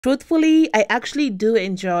Truthfully, I actually do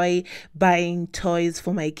enjoy buying toys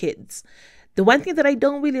for my kids. The one thing that I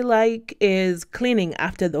don't really like is cleaning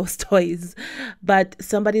after those toys, but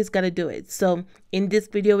somebody's got to do it. So, in this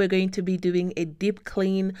video, we're going to be doing a deep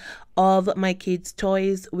clean of my kids'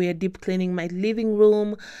 toys. We're deep cleaning my living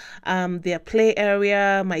room, their play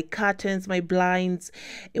area, my curtains, my blinds.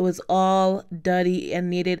 It was all dirty and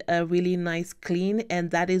needed a really nice clean,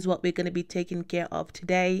 and that is what we're going to be taking care of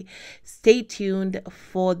today. Stay tuned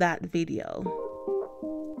for that video.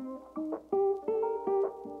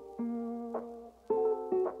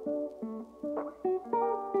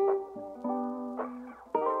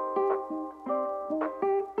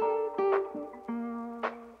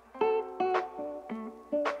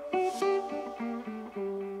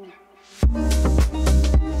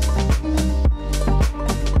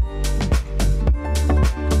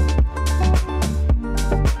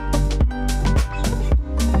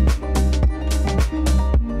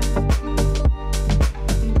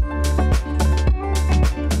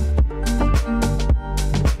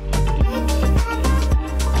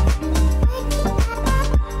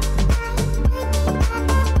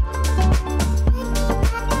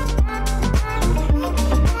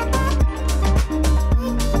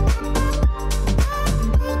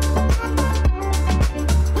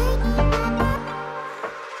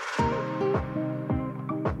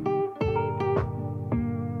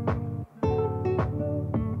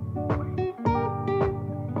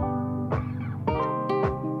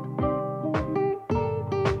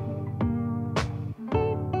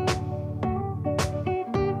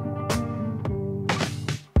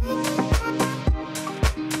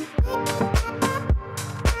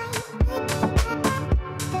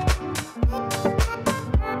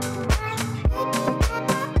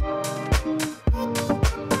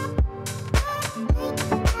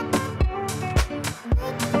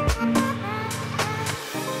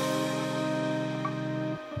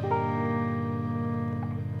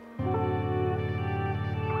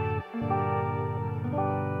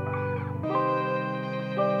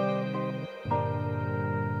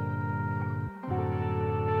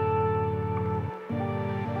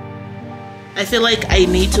 I feel like I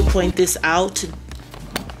need to point this out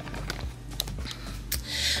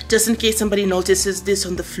just in case somebody notices this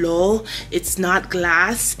on the floor. It's not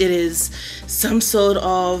glass, it is some sort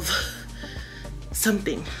of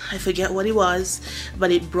something. I forget what it was,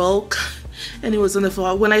 but it broke and it was on the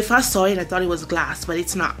floor. When I first saw it, I thought it was glass, but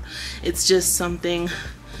it's not. It's just something,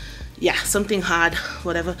 yeah, something hard,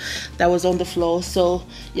 whatever, that was on the floor. So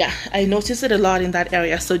yeah, I noticed it a lot in that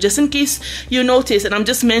area. So just in case you notice, and I'm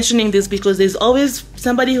just mentioning this because there's always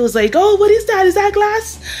somebody who's like, oh, what is that? Is that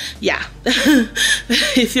glass? Yeah.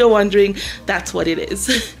 If you're wondering, that's what it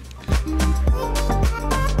is.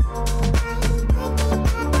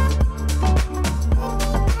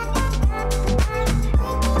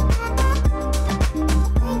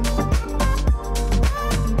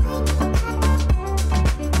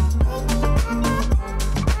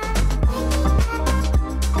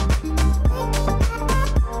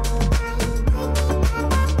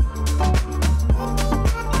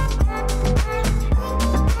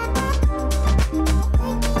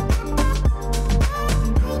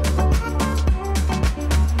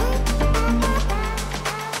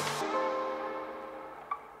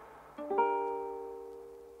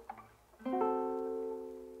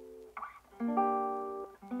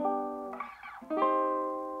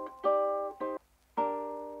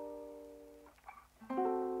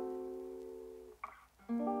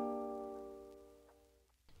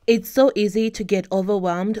 It's so easy to get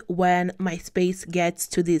overwhelmed when my space gets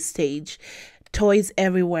to this stage. Toys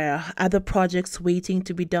everywhere, other projects waiting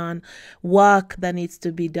to be done, work that needs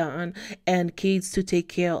to be done, and kids to take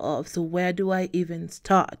care of. So where do I even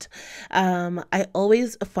start? I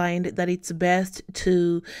always find that it's best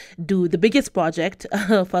to do the biggest project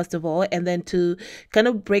first of all, and then to kind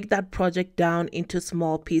of break that project down into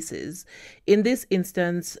small pieces. In this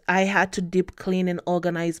instance, I had to deep clean and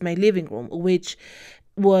organize my living room, which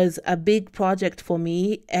was a big project for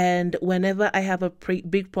me, and whenever I have a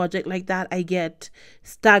big project like that, I get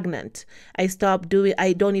stagnant. I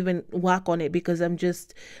don't even work on it because I'm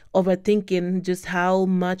just overthinking just how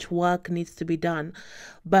much work needs to be done.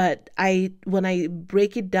 But when I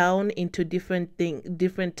break it down into different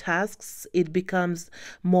tasks, it becomes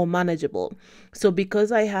more manageable. So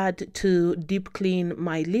because I had to deep clean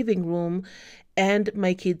my living room and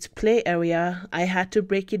my kids' play area, I had to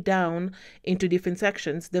break it down into different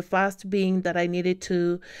sections. The first being that I needed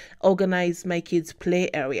to organize my kids' play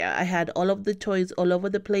area. I had all of the toys all over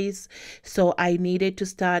the place, so I needed to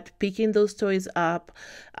start picking those toys up,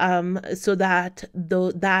 so that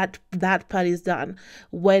that part is done.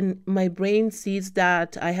 When my brain sees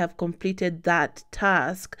that I have completed that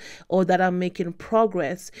task or that I'm making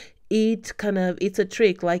progress, it's a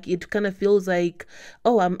trick. Like, it kind of feels like,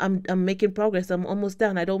 oh, I'm making progress, I'm almost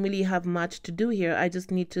done, I don't really have much to do here, I just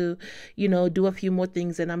need to do a few more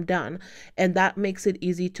things and I'm done. And that makes it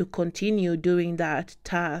easy to continue doing that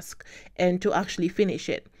task and to actually finish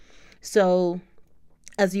it. So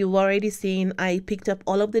as you've already seen, I picked up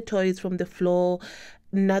all of the toys from the floor.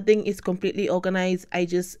 Nothing is completely organized. I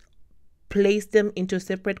just place them into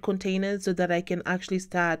separate containers so that I can actually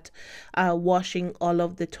start washing all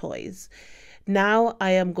of the toys. Now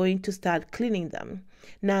I am going to start cleaning them.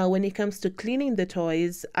 Now, when it comes to cleaning the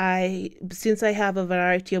toys, since I have a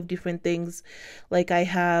variety of different things, like I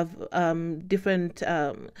have different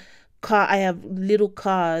I have little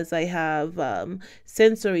cars, I have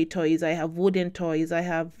sensory toys, I have wooden toys, I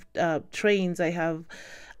have trains, I have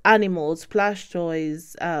animals, plush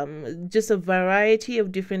toys, just a variety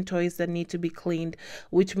of different toys that need to be cleaned,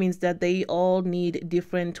 which means that they all need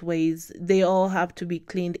different ways. They all have to be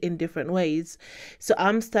cleaned in different ways. So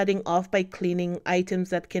I'm starting off by cleaning items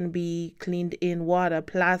that can be cleaned in water,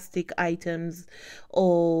 plastic items,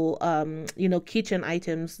 or kitchen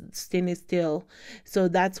items, stainless steel. So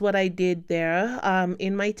that's what I did there.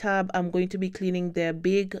 In my tab, I'm going to be cleaning their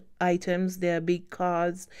big items, their big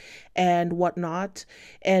cars and whatnot.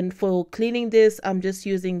 And for cleaning this, I'm just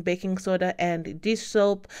using baking soda and dish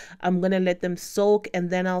soap. I'm gonna let them soak, and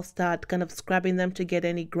then I'll start kind of scrubbing them to get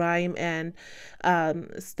any grime and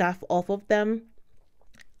stuff off of them.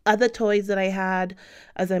 Other toys that I had,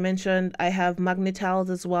 as I mentioned, I have magnet tiles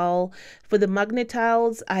as well. For the magnet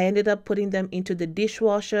tiles, I ended up putting them into the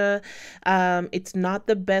dishwasher. It's not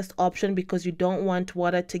the best option because you don't want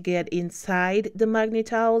water to get inside the magnet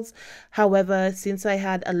tiles. However, since I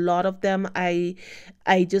had a lot of them, I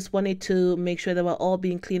just wanted to make sure they were all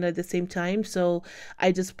being cleaned at the same time. So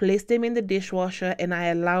I just placed them in the dishwasher and I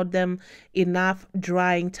allowed them enough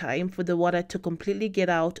drying time for the water to completely get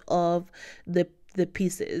out of the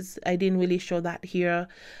pieces. I didn't really show that here.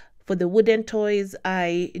 For the wooden toys,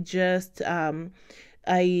 I just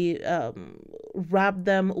wrapped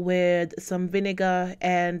them with some vinegar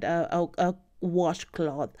and a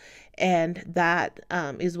washcloth, and that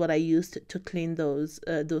is what I used to clean those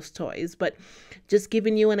toys. But just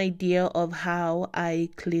giving you an idea of how I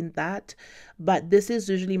clean that. But this is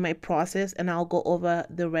usually my process, and I'll go over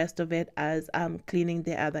the rest of it as I'm cleaning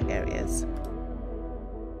the other areas.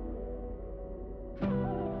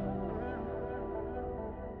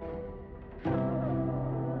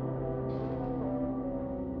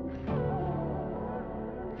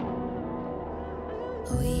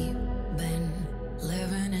 We've been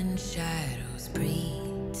living in shadows,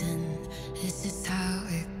 pretend this is how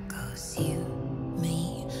it goes. You,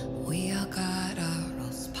 me, we all got our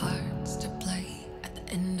roles, parts to play. At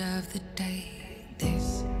the end of the day,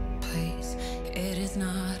 this place, it is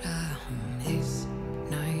not a home. This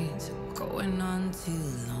night's going on too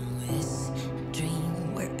long. This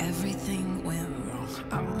dream where everything went wrong.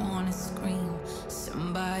 I wanna scream,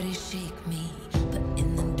 somebody shake me, but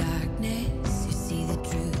in the darkness, see the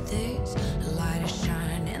truth is the light is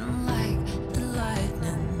shining like the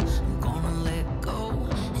lightning. I'm gonna let go.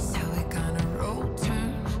 It's how we gonna roll,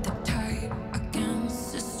 turn the tide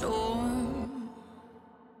against the storm.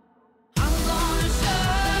 I'm gonna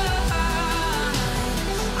shine,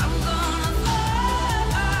 I'm gonna fly.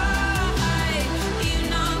 You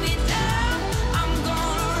knock me down, I'm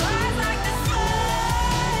gonna rise like the sun.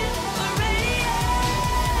 We're radiant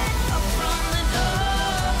up from the door.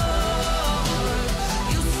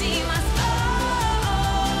 You see my scars,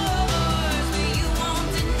 but you won't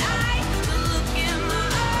deny the look in my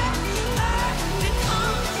eyes. I've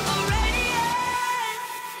become a radiant.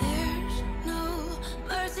 There's no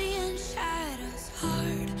mercy in shadows,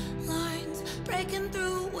 hard lines breaking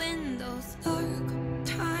through windows, dark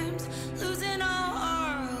times losing all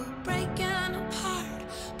our hope, breaking apart,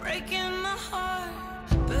 breaking my heart.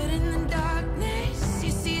 But in the darkness,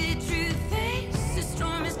 you see the true face. The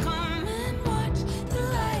storm is coming, watch the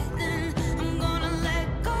lightning. I'm gonna let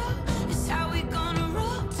go. It's how we gonna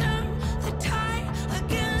roll, turn the tide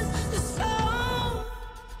against the storm.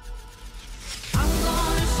 I'm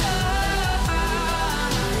gonna shine,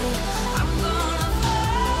 I'm gonna fly.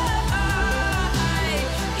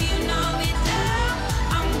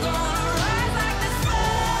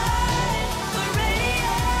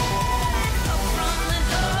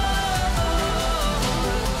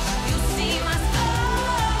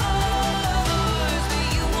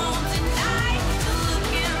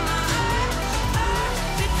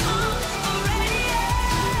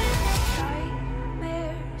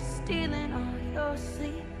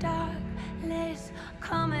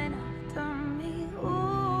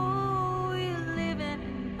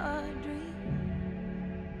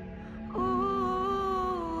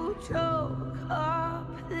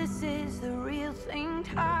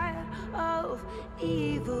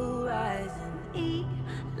 evil rise and eat,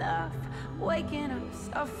 laugh, waking up,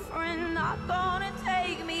 suffering, not gonna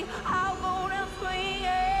take me, I'll go down swinging.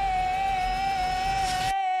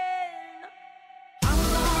 I'm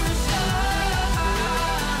gonna shine,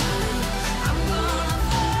 I'm gonna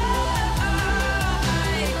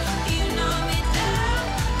fly, you know me down,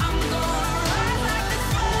 I'm gonna rise like the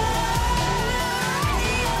sun,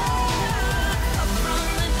 up from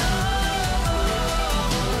the door,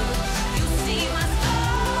 you see my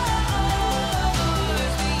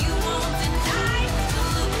stars, you won't deny, the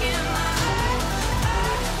look in my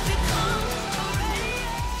eyes becomes a radiant.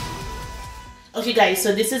 Okay guys,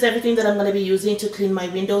 so this is everything that I'm going to be using to clean my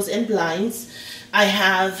windows and blinds. I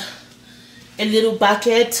have a little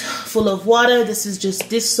bucket full of water. This is just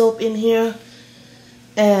dish soap in here,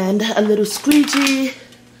 and a little squeegee.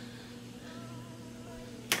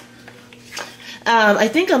 I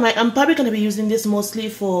think I'm probably going to be using this mostly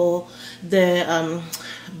for the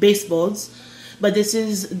baseboards, but this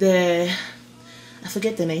is the, I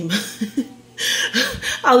forget the name.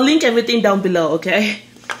 I'll link everything down below, okay?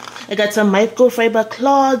 I got some microfiber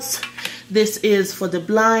cloths. This is for the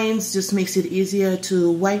blinds, just makes it easier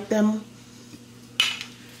to wipe them.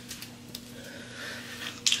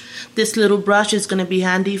 This little brush is going to be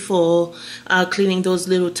handy for cleaning those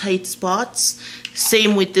little tight spots.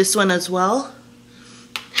 Same with this one as well.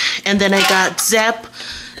 And then I got Zep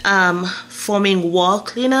foaming wall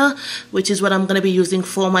cleaner, which is what I'm going to be using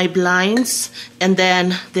for my blinds, and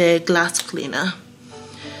then the glass cleaner.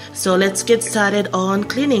 So let's get started on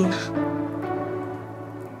cleaning.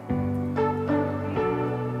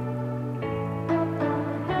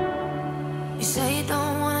 You say you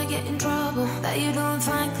don't wanna get in trouble, that you're doing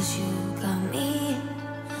fine cause you got me.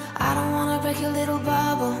 I don't wanna break your little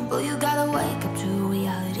bubble, but you gotta wake up to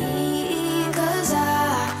reality. Cause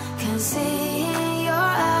I can see in your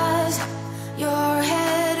eyes, your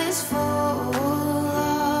head is full of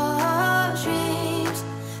dreams.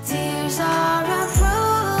 Tears are a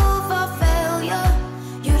proof of failure,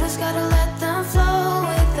 you just gotta let them flow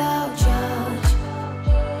without judge.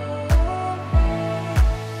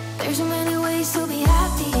 There's so many ways to be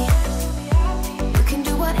happy. You can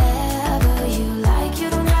do whatever you like. You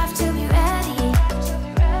don't have to be ready.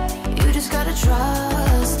 You just gotta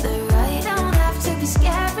trust the right. Don't have to be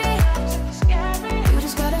scary. You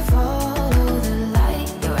just gotta follow the light.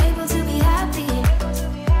 You're able to be happy.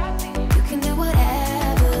 You can do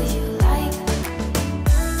whatever you like.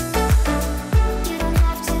 You don't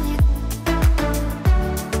have to be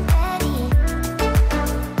ready.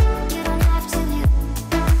 You don't have to be.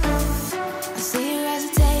 I see you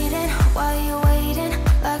hesitating while you're waiting,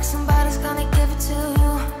 like somebody's gonna give it to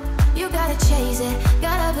you. You gotta chase it,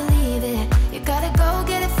 gotta believe it. You gotta go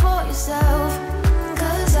get it for yourself.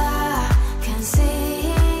 Cause I can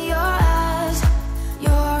see in your eyes,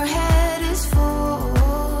 your head is full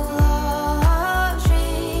of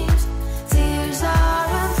dreams. Tears are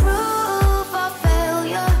a proof of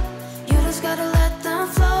failure, you just gotta let them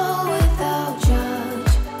flow without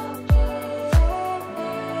judge.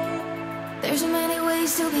 There's so many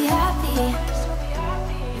ways to be happy.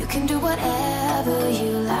 You can do whatever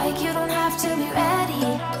you like. You don't have to be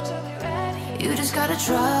ready. You just gotta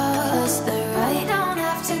trust the right. Don't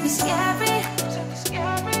have to be scary.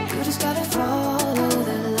 You just gotta follow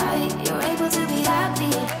the light. You're able to be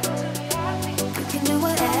happy. You can do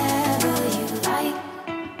whatever you like.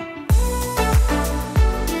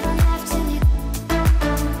 You don't have to be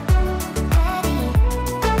ready.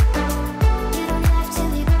 You don't have to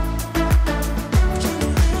be.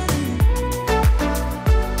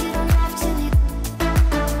 You don't have to be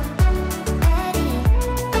ready.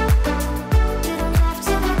 You don't have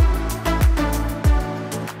to be.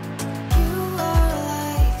 You are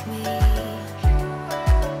like me,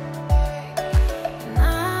 and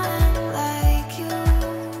I'm like you.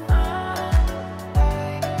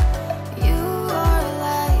 You are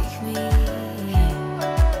like me,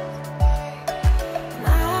 and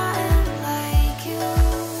I'm like you.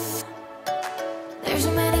 There's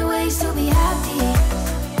so many ways to be happy.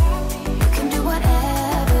 You can do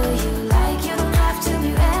whatever you like. You don't have to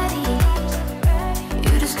be ready.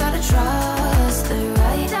 You just gotta trust the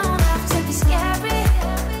right. Don't have to be scary.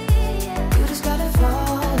 You just gotta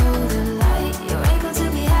follow the light. You're able to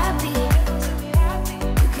be happy.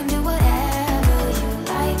 You can do whatever you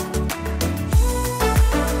like.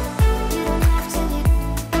 You don't have to be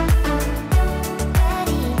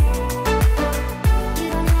ready. You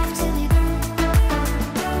don't have to be.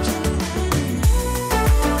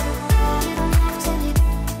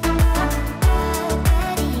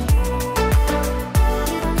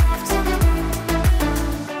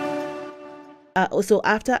 So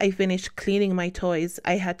after I finished cleaning my toys,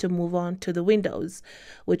 I had to move on to the windows,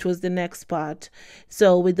 which was the next part.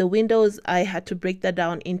 So with the windows, I had to break that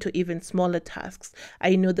down into even smaller tasks.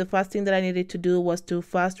 I knew the first thing that I needed to do was to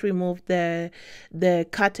first remove the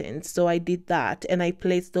curtains. So I did that, and I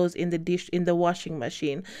placed those in the washing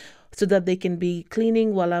machine so that they can be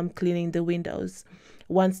cleaning while I'm cleaning the windows.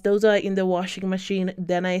 Once those are in the washing machine,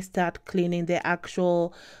 then I start cleaning the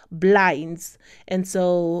actual blinds. And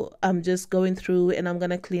so I'm just going through and I'm going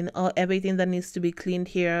to clean everything that needs to be cleaned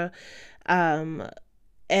here, and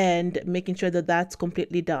making sure that that's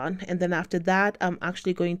completely done. And then after that, I'm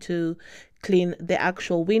actually going to clean the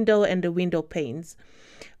actual window and the window panes.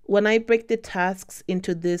 When I break the tasks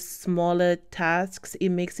into these smaller tasks, it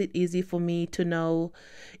makes it easy for me to know,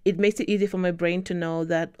 it makes it easy for my brain to know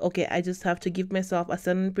that, okay, I just have to give myself a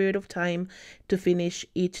certain period of time to finish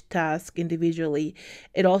each task individually.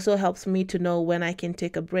 It also helps me to know when I can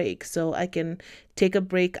take a break. So I can take a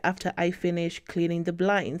break after I finish cleaning the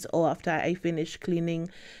blinds, or after I finish cleaning,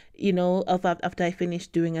 after I finish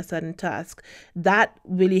doing a certain task. That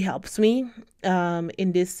really helps me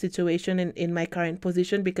in this situation, in my current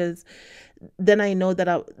position, because then I know that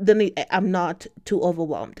I'm not too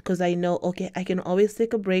overwhelmed, because I know, okay, I can always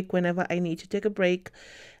take a break whenever I need to take a break,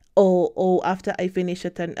 or after I finish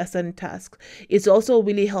a certain task. It's also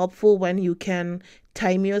really helpful when you can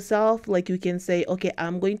time yourself. Like, you can say, okay,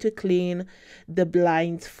 I'm going to clean the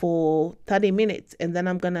blinds for 30 minutes and then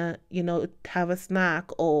I'm gonna, have a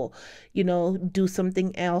snack, or, do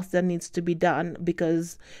something else that needs to be done,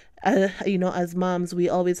 because as moms, we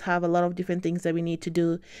always have a lot of different things that we need to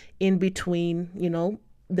do in between,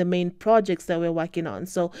 the main projects that we're working on.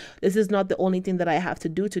 So this is not the only thing that I have to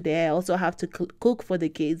do today. I also have to cook for the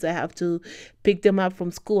kids. I have to pick them up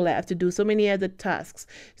from school. I have to do so many other tasks.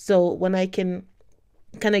 So when I can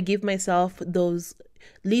kind of give myself those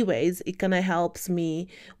leeways, it kind of helps me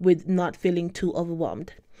with not feeling too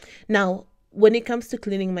overwhelmed. Now, when it comes to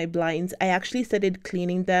cleaning my blinds, I actually started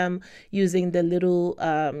cleaning them using the little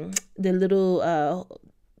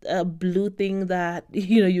blue thing that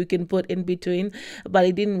you can put in between, but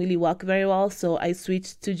it didn't really work very well. So I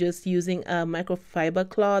switched to just using a microfiber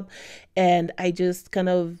cloth, and I just kind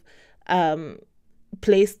of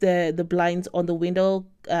place the blinds on the window,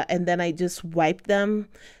 and then I just wipe them.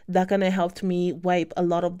 That kind of helped me wipe a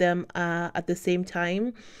lot of them at the same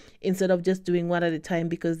time, instead of just doing one at a time,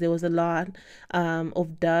 because there was a lot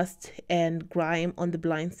of dust and grime on the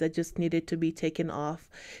blinds that just needed to be taken off.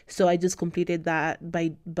 So I just completed that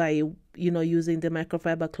by using the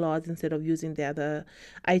microfiber cloth instead of using the other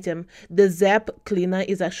item. The Zep cleaner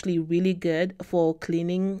is actually really good for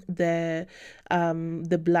cleaning the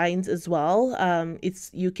blinds as well.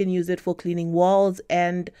 You can use it for cleaning walls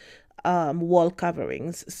and wall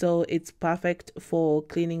coverings, so it's perfect for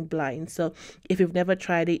cleaning blinds. So if you've never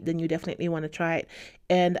tried it, then you definitely want to try it,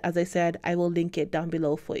 and as I said, I will link it down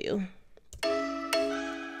below for you.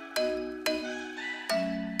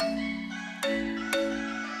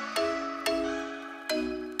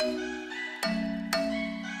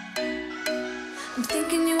 I'm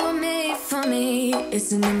thinking you were made for me.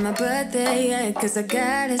 Isn't it my birthday yet? Cause I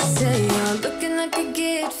gotta say, you're looking like a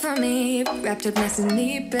gift for me, wrapped up nice and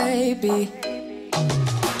neat, baby.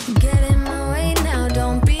 Get in my way now,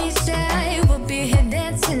 don't be shy. We'll be here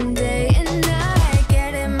dancing day and night.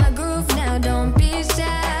 Get in my groove now, don't be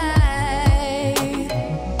shy.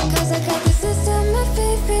 Cause I got this list of my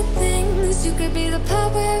favorite things. You could be the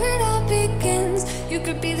part where it all begins. You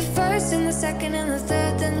could be the first and the second and the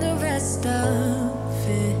third and the rest of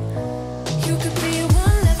it. You could be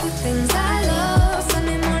one of the things I love.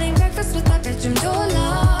 Sunday morning breakfast with my bedroom door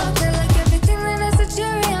locked. I like everything that has a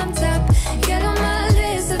cherry on top. Get on my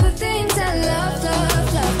list of the things I love,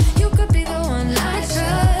 love, love. You could be the one I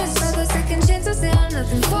trust. All the second chances, they are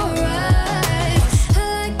nothing for us.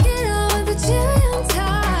 I like it all with the cherry on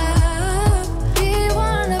top. Be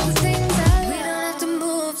one of the things I love. We don't have to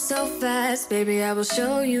move so fast, baby, I will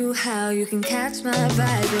show you how. You can catch my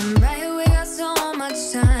vibe, and right away got so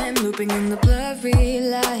much time looping in the blurry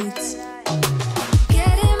lights.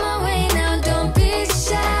 Get in my way now, don't be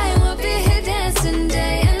shy. We'll be here dancing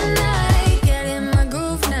day and night. Get in my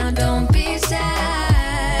groove now, don't be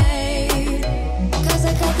shy. Cause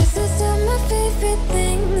I got this list of my favorite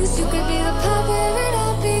things. You could be the part where it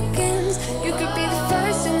all begins. You could be the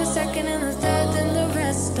first and the second and the third and the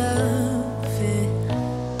rest of it.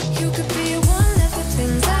 You could be one of the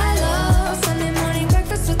things I love. Sunday morning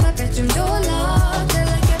breakfast with my bedroom door locked. I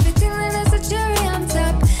like everything that has a cherry on top.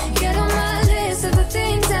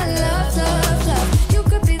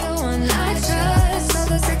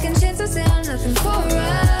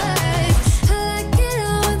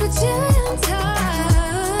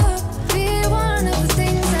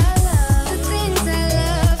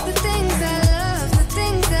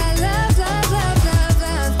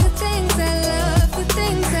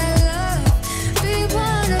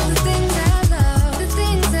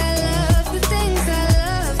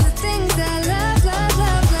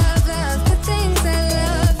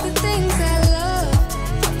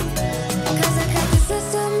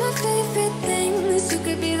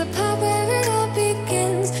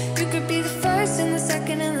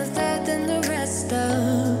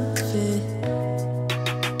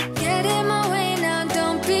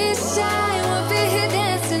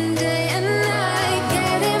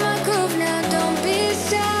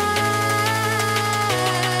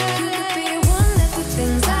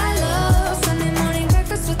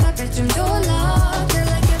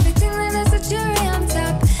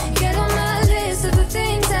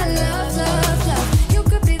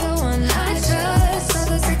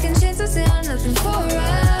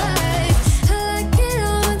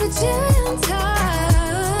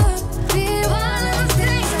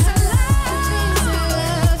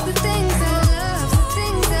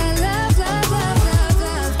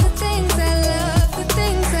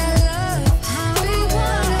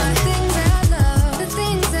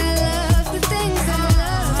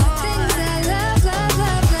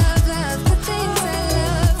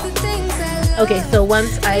 Okay, so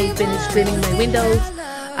once I finished cleaning my windows,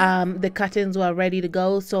 the curtains were ready to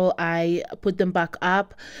go, so I put them back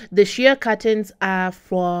up. The sheer curtains are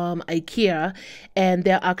from IKEA, and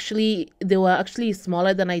they were actually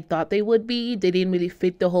smaller than I thought they would be. They didn't really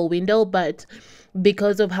fit the whole window, but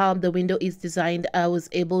because of how the window is designed, I was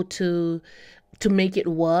able to make it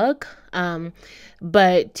work.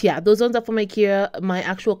 But yeah, those ones are from IKEA. My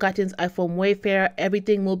actual curtains are from Wayfair.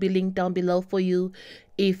 Everything will be linked down below for you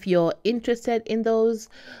if you're interested in those.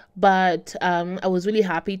 But I was really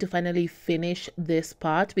happy to finally finish this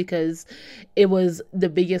part because it was the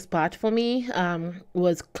biggest part for me.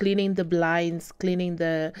 Was cleaning the blinds, cleaning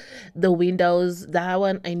the windows. That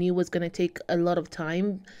one I knew was gonna take a lot of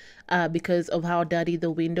time because of how dirty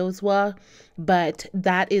the windows were, but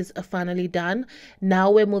that is finally done.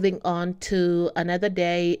 Now we're moving on to another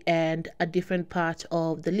day and a different part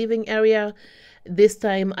of the living area. This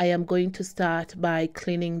time I am going to start by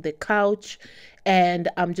cleaning the couch, and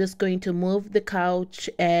I'm just going to move the couch,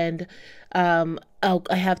 and I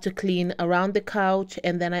have to clean around the couch,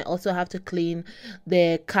 and then I also have to clean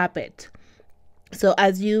the carpet. So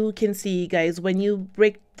as you can see, guys, when you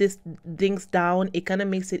break these things down, it kind of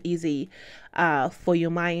makes it easy for your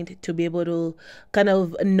mind to be able to kind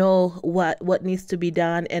of know what needs to be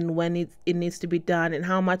done and when it needs to be done and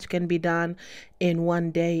how much can be done in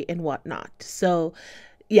one day and whatnot. So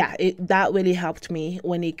yeah, that really helped me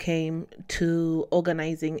when it came to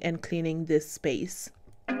organizing and cleaning this space.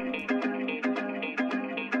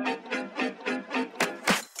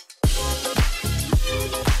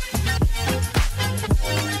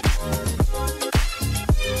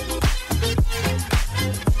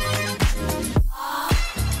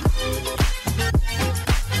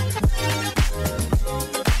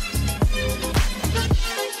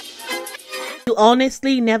 You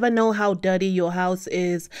honestly never know how dirty your house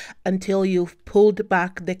is until you've pulled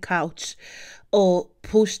back the couch or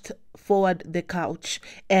pushed forward the couch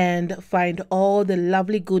and find all the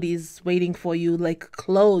lovely goodies waiting for you, like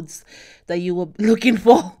clothes that you were looking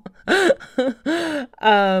for.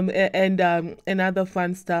 And other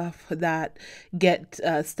fun stuff that get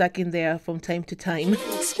stuck in there from time to time.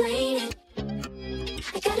 Explain it.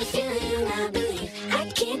 I got a feeling, I believe I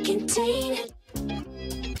can't contain it,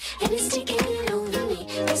 and it's taking over me.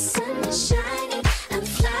 The sun is shining, I'm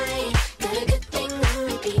flying, got a good thing on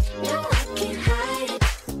repeat. No, I can't hide it,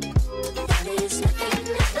 and there's nothing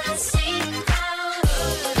that I see.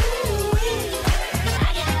 I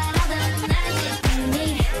got all the magic in me.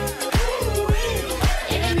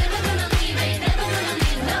 It ain't never gonna leave, ain't never gonna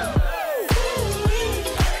leave, no.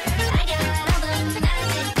 I got all the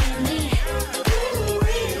magic in me.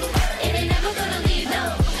 It ain't never gonna leave, no.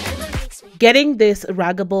 Getting this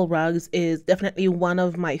Raggable rugs is definitely one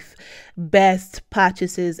of my best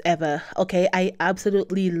purchases ever. Okay, I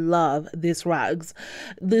absolutely love these rugs.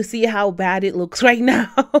 Do see how bad it looks right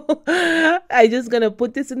now? I just gonna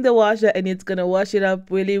put this in the washer and it's gonna wash it up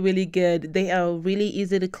really, really good. They are really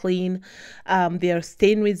easy to clean. They are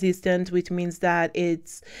stain resistant, which means that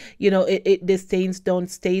it's, the stains don't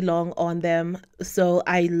stay long on them. So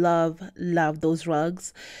I love those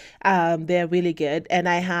rugs. They're really good, and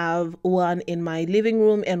I have one in my living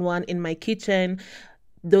room and one in my kitchen.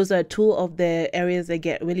 Those are two of the areas that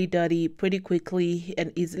get really dirty pretty quickly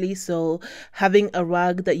and easily. So having a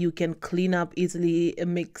rug that you can clean up easily, it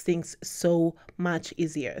makes things so much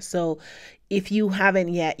easier. So if you haven't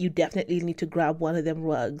yet, you definitely need to grab one of them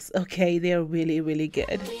rugs. Okay, they're really, really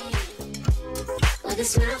good. With a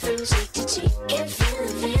smile from cheek to cheek and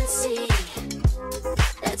feeling fancy.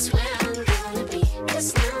 That's where I'm gonna be,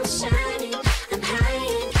 'cause now I'm shining, I'm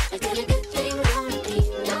hiding, I got a good thing on repeat.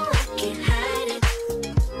 No, I can't hide it,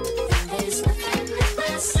 and there's nothing that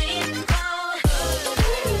I see. I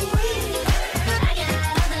got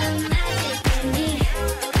all the magic in me.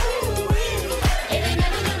 It ain't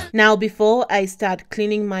never gonna. Now, before I start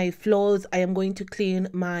cleaning my floors, I am going to clean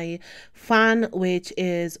my fan, which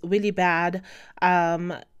is really bad.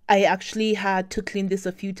 I actually had to clean this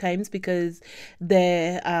a few times because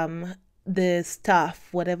the stuff,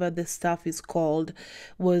 whatever the stuff is called,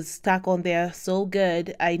 was stuck on there so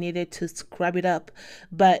good I needed to scrub it up.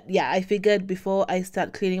 But yeah, I figured before I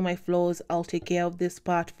start cleaning my floors, I'll take care of this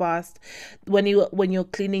part first. When you're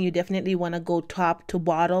cleaning, you definitely want to go top to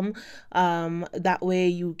bottom. That way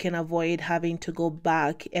you can avoid having to go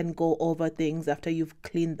back and go over things after you've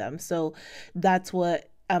cleaned them. So that's what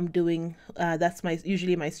I'm doing. That's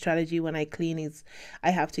usually my strategy when I clean, is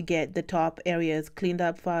I have to get the top areas cleaned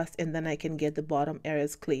up first, and then I can get the bottom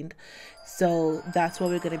areas cleaned. So that's what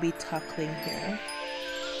we're going to be tackling here.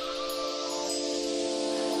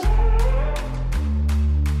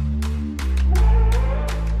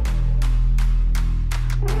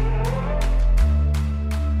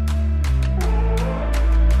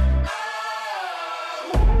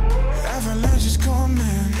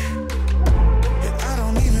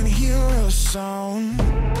 sound.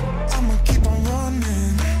 I'ma keep on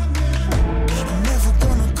running. I'm never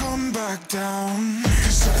gonna come back down.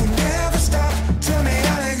 'Cause if we never stop, tell me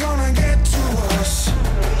how they gonna get to us.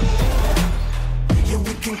 Yeah,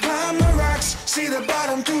 we can climb the rocks, see the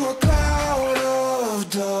bottom through a cloud of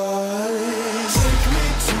dust. Take me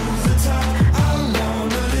to the top, I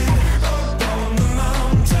wanna live up on the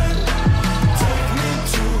mountain. Take me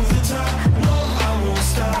to the top, no I won't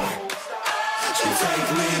stop. So take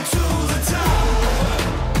me to the top.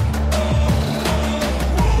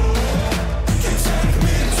 You take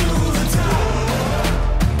me to the top.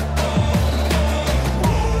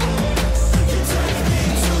 You take me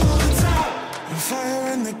to the top. Fire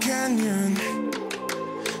in the canyon,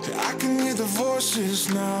 I can hear the voices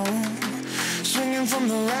now, swinging from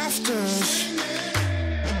the rafters.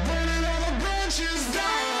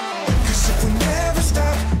 'Cause if we never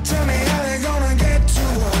stop, tell me how they gonna get to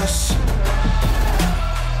us.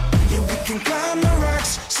 Yeah, we can climb the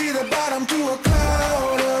rocks, see the bottom through a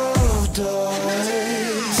cloud of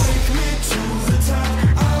dust. Take me to the top,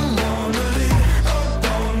 I wanna live up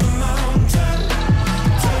on the mountain.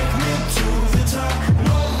 Take me to the top,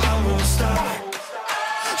 no I won't stop.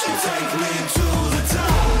 So take me to the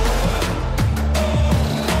top.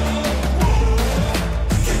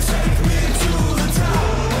 You take me to the top.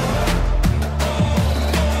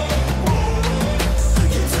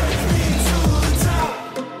 You take me to the top.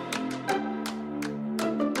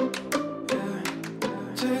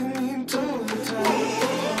 Take me to the top.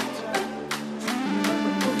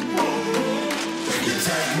 You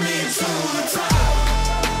take me to the top.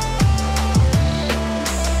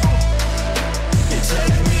 You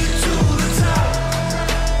take me to the top.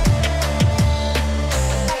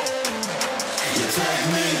 You take me to the top. You take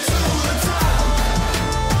me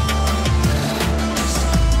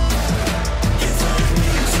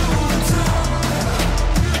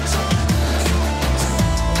to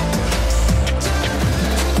the top.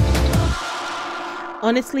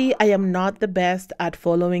 Honestly, I am not the best at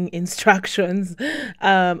following instructions.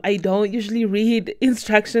 I don't usually read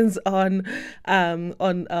instructions on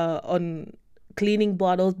cleaning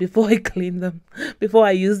bottles before I clean them, before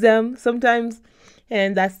I use them sometimes.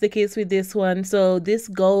 And that's the case with this one. So this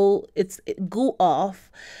it's go off.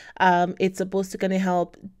 It's supposed to kind of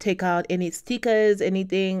help take out any stickers,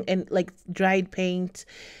 anything, and like dried paint.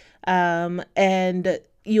 And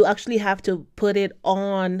you actually have to put it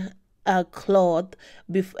on a cloth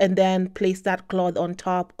and then place that cloth on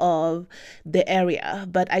top of the area,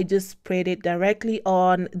 but I just sprayed it directly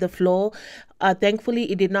on the floor.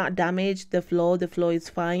 Thankfully it did not damage the floor. The floor is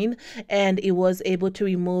fine, and it was able to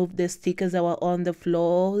remove the stickers that were on the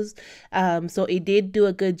floors. So it did do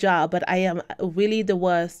a good job, but I am really the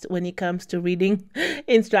worst when it comes to reading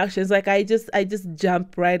instructions. Like I just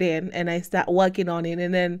jump right in and I start working on it,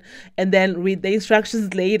 and then read the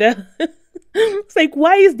instructions later. It's like,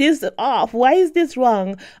 why is this off? Why is this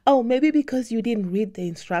wrong? Oh, maybe because you didn't read the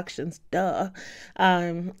instructions. Duh.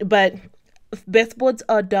 But baseboards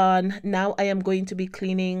are done. Now I am going to be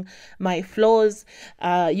cleaning my floors.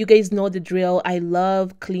 You guys know the drill. I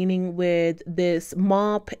love cleaning with this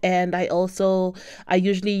mop, and I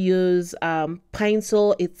usually use pine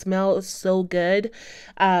sol. It smells so good.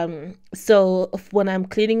 So when I'm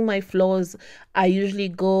cleaning my floors, I usually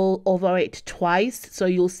go over it twice. So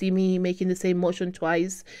you'll see me making the same motion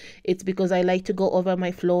twice. It's because I like to go over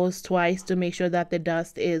my floors twice to make sure that the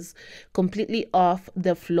dust is completely off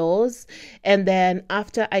the floors. And then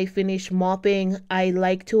after I finish mopping, I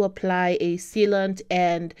like to apply a sealant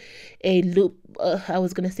and a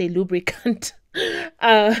lubricant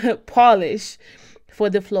polish for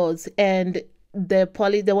the floors. And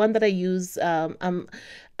the one that I use,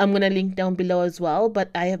 I'm gonna link down below as well, but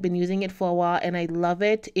I have been using it for a while and I love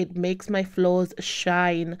it. It makes my floors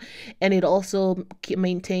shine, and it also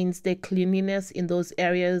maintains the cleanliness in those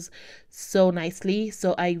areas so nicely.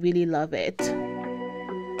 So I really love it.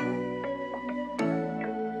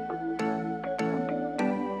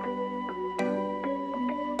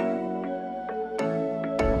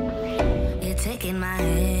 You're taking my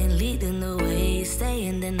hand, leading the way,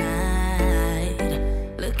 staying the night.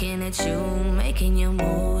 Looking at you, making your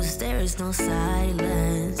moves, there is no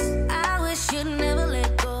silence. I wish you'd never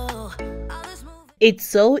let go. It's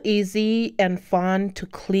so easy and fun to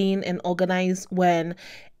clean and organize when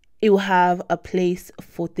you have a place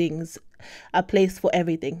for things, a place for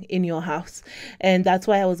everything in your house. And that's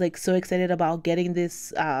why I was like so excited about getting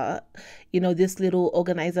this this little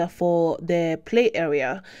organizer for the play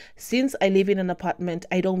area. Since I live in an apartment,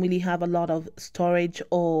 I don't really have a lot of storage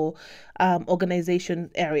or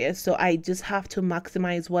organization areas, so I just have to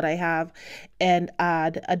maximize what I have and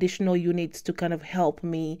add additional units to kind of help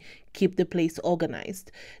me keep the place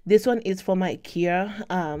organized. This one is from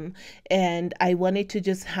IKEA, and I wanted to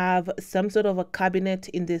just have some sort of a cabinet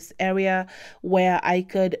in this area where I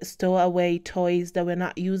could store away toys that we're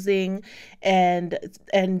not using, and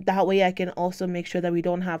that way I can also make sure that we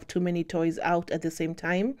don't have too many toys out at the same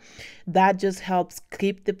time. That just helps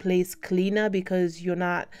keep the place cleaner because you're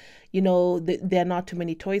not, there are not too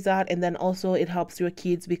many toys out, and then also it helps your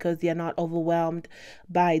kids because they are not overwhelmed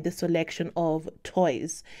by the selection of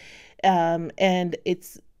toys. And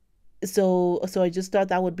it's so I just thought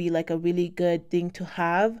that would be like a really good thing to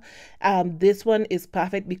have. This one is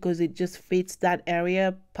perfect because it just fits that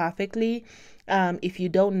area perfectly. If you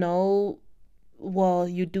don't know, well,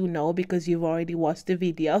 you do know because you've already watched the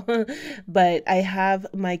video, but I have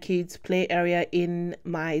my kids' play area in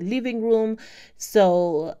my living room,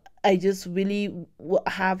 so I just really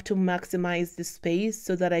have to maximize the space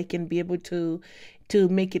so that I can be able to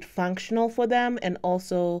make it functional for them, and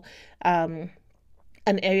also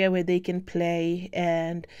an area where they can play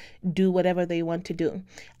and do whatever they want to do.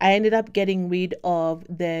 I ended up getting rid of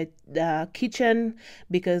the kitchen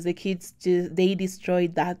because the kids they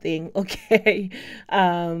destroyed that thing. Okay,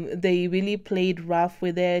 they really played rough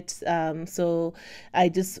with it. So I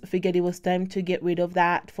just figured it was time to get rid of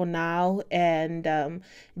that for now, and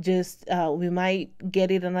just we might get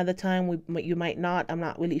it another time. You might not. I'm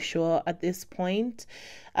not really sure at this point,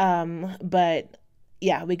 but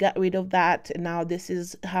yeah, we got rid of that. Now this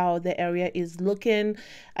is how the area is looking.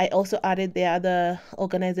 I also added the other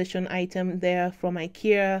organization item there from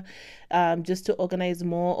IKEA, just to organize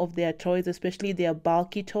more of their toys, especially their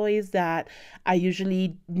bulky toys that I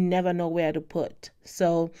usually never know where to put.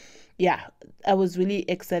 So yeah, I was really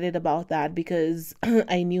excited about that because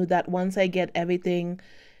I knew that once I get everything,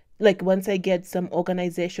 like once I get some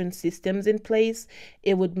organization systems in place,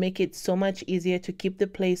 it would make it so much easier to keep the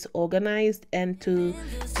place organized and to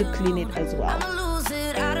clean it as well. I'ma lose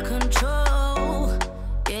it out of control.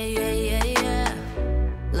 Yeah.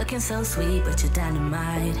 Looking so sweet, but you're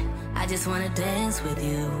dynamite. I just wanna dance with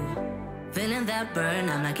you. Feeling that burn,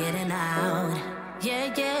 I'm not getting out.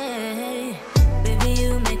 Yeah. Baby,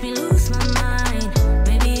 you make me lose my mind.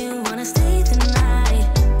 Maybe you wanna stay the night.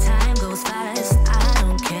 Time goes fast, I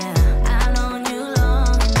don't care. I've known you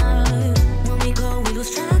long enough. When we go, we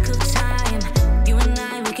lose track of time. You and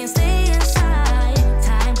I, we can stay inside.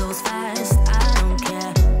 Time goes fast, I don't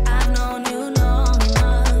care. I've known you long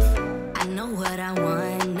enough. I know what I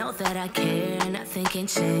want, know that I care. Nothing can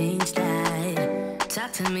change that.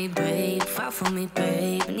 Talk to me, babe, fall for me,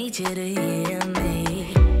 babe. Need you to hear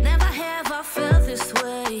me. Never have I felt this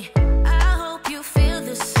way. I hope you feel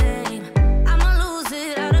the same. I'ma lose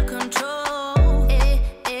it out of control.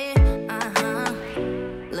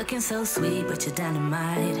 Looking so sweet, but you're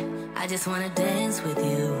dynamite. I just wanna dance with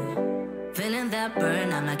you. Feeling that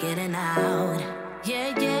burn, I'm not getting out.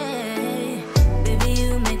 Yeah. Baby,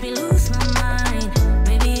 you make me lose my mind.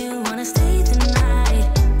 Maybe you wanna stay the night.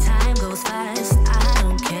 Time goes fast, I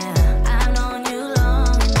don't care. I've known you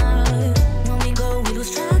long enough. When we go, we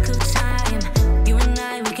lose track of time. You and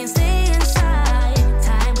I, we can stay inside.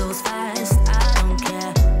 Time goes fast, I don't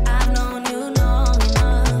care. I've known you long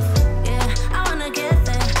enough. Yeah, I wanna get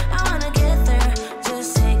there, I wanna get there.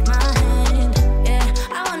 Just take my hand. Yeah,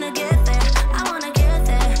 I wanna get there, I wanna get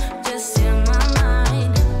there. Just in my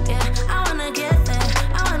mind. Yeah, I wanna get there,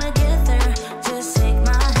 I wanna get there. Just take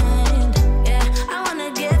my hand. Yeah, I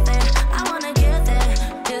wanna get there, I wanna get there.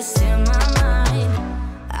 Just in my mind.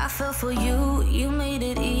 I fell for you, you made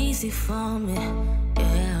it easy for me.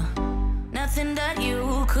 Yeah, nothing that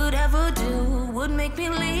you could ever do would make me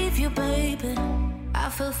leave you, baby. I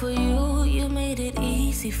fell for you, you made it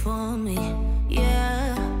easy for me.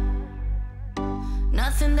 Yeah,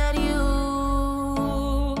 nothing that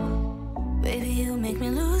you, baby, you make me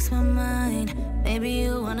lose my mind. Maybe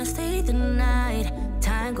you wanna stay the night.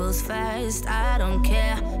 Time goes fast, I don't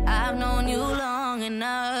care. I've known you long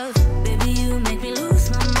enough. Baby, you make me lose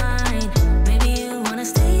my mind. Maybe you wanna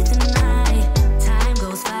stay the night. Time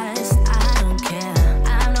goes fast, I don't care.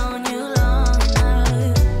 I've known you long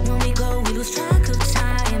enough. When we go, we lose track of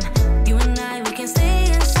time. You and I, we can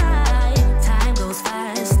stay inside. Time goes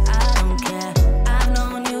fast, I don't care. I've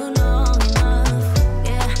known you long enough.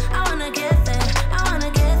 Yeah, I wanna get there, I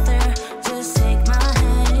wanna get there. Just take my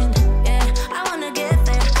hand. Yeah, I wanna get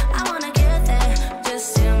there, I wanna get there.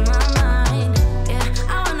 Just in my mind. Yeah,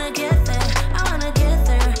 I wanna get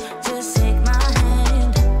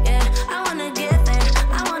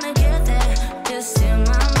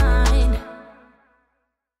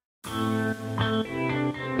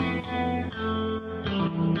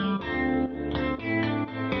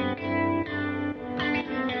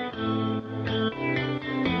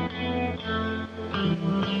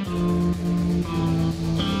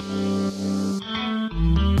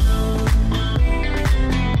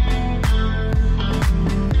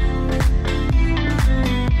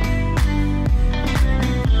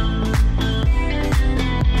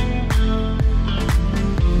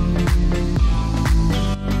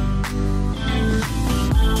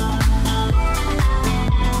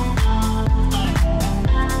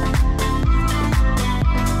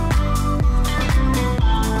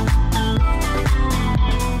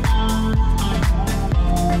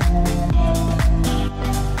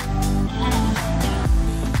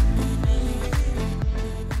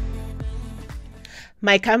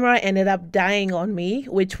My camera ended up dying on me,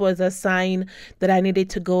 which was a sign that I needed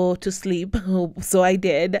to go to sleep. So I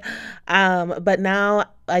did. But now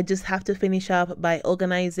I just have to finish up by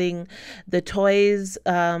organizing the toys.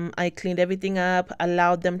 I cleaned everything up,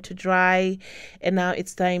 allowed them to dry, and now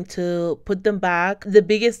it's time to put them back. The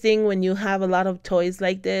biggest thing when you have a lot of toys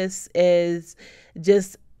like this is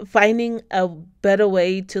just finding a better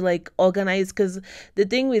way to like organize, because the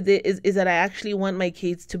thing with it is that I actually want my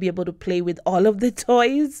kids to be able to play with all of the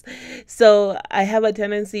toys. So I have a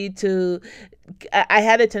tendency to I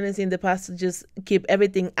had a tendency in the past to just keep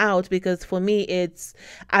everything out, because for me it's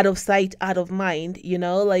out of sight, out of mind, you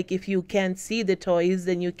know, like if you can't see the toys,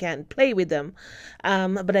 then you can't play with them.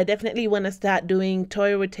 But I definitely want to start doing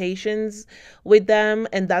toy rotations with them,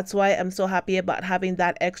 and that's why I'm so happy about having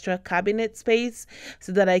that extra cabinet space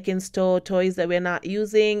so that I can store toys that we're not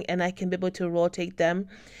using and I can be able to rotate them.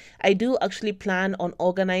 I do actually plan on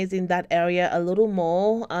organizing that area a little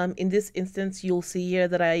more. In this instance, you'll see here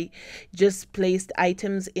that I just placed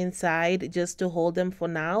items inside just to hold them for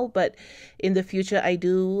now. But in the future, I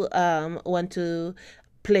do want to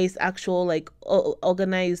place actual like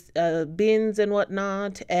organized bins and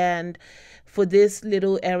whatnot. And for this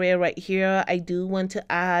little area right here, I do want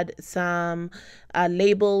to add some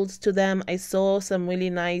labels to them. I saw some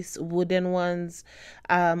really nice wooden ones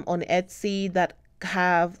on Etsy that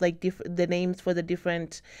have like the names for the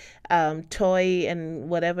different toy and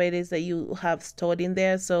whatever it is that you have stored in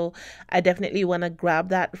there. So I definitely want to grab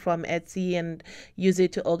that from Etsy and use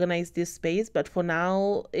it to organize this space. But for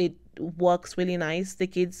now, it works really nice. The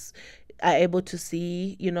kids are able to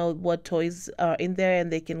see, you know, what toys are in there,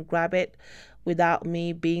 and they can grab it without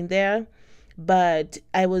me being there. But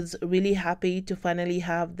I was really happy to finally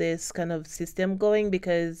have this kind of system going,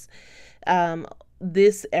 because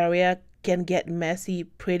this area can get messy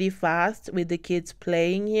pretty fast with the kids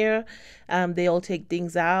playing here. They all take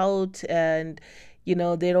things out, and you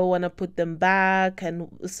know, they don't want to put them back, and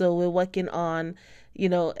so we're working on, you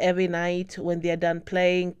know, every night when they're done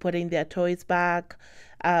playing, putting their toys back.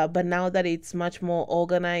 But now that it's much more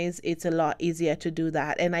organized, it's a lot easier to do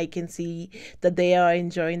that, and I can see that they are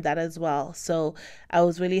enjoying that as well. So I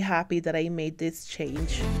was really happy that I made this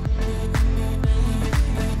change.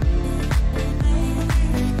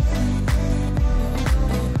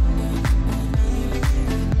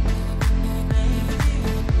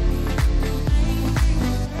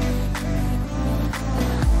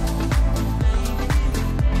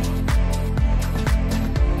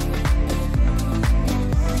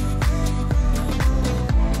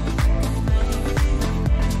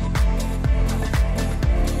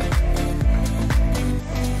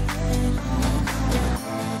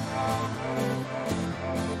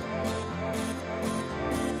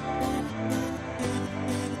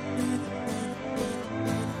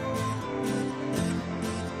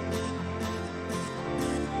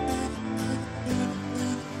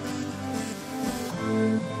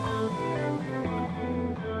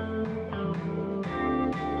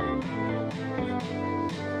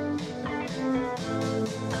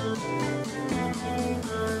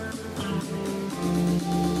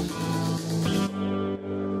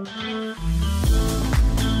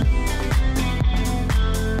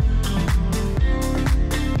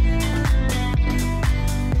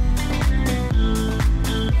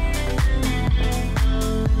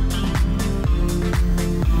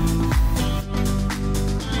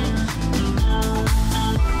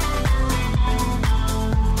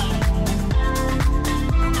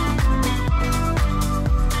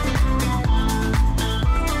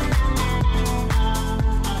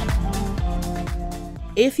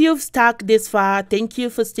 If you've stuck this far, thank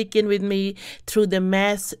you for sticking with me through the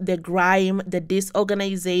mess, the grime, the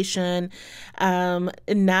disorganization.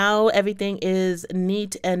 Now everything is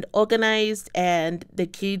neat and organized, and the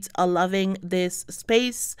kids are loving this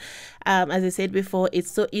space. As I said before,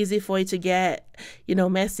 it's so easy for it to get, you know,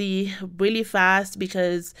 messy really fast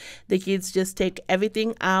because the kids just take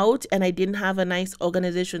everything out, and I didn't have a nice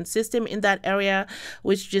organization system in that area,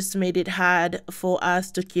 which just made it hard for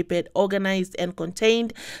us to keep it organized and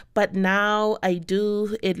contained. But now I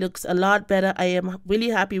do. It looks a lot better. I am really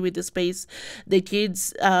happy with the space. The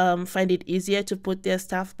kids find it easier to put their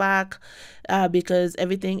stuff back because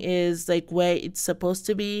everything is like where it's supposed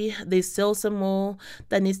to be. There's still some more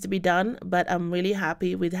that needs to be done, but I'm really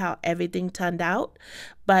happy with how everything turned out.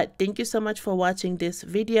 But thank you so much for watching this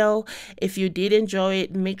video. If you did enjoy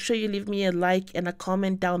it, make sure you leave me a like and a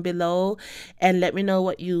comment down below and let me know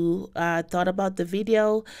what you thought about the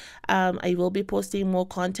video. I will be posting more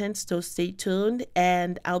content, so stay tuned,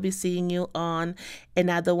 and I'll be seeing you on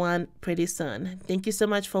another one pretty soon. Thank you so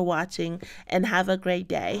much for watching, and have a great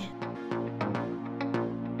day.